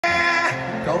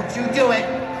Don't you do it.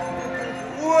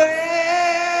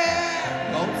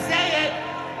 Don't say it.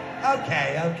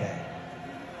 Okay.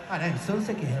 God, I'm so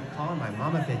sick of him calling my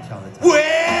mama bitch all the time.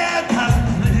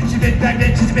 She's a big black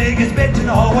bitch, she's the biggest bitch in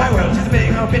the whole wide world. She's a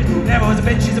big old bitch who never was a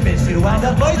bitch, she's a bitch who wound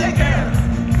up boys and girls.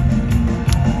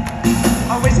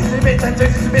 Always she's a bitch, until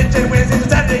she's a bitch, and when it's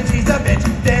Sunday, she's a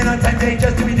bitch. Then on Sunday,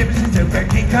 just to be different, she's super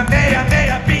king,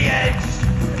 Kamehameha, BH.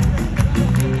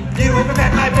 You ever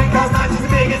met my big girl's mom? She's the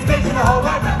biggest bitch in the whole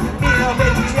wide world. Me no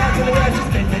bitch, she's out to the world, she's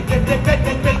bitch.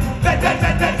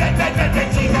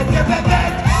 She's a different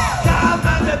bitch. Calm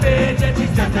on the bitch, and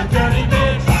she's just a dirty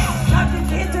bitch. Talking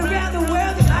kids around the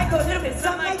world, and I go a little bit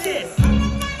something like this.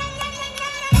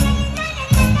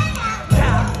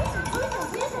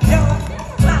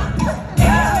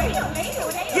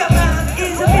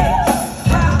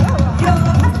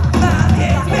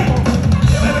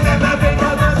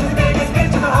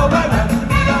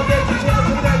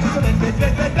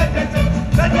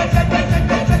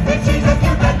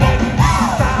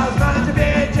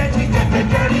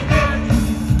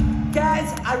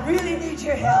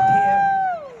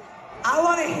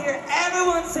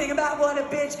 Sing about what a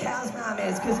bitch Cal's mom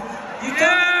is, because you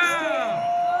don't understand.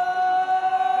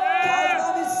 Cal's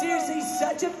mom is seriously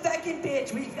such a fucking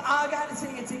bitch. We all got to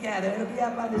sing it together. It'll be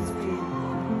up on the screen.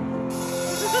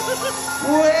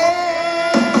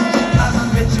 Cal's mom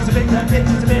bitch, she's a big black bitch,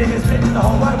 she's the biggest bitch in the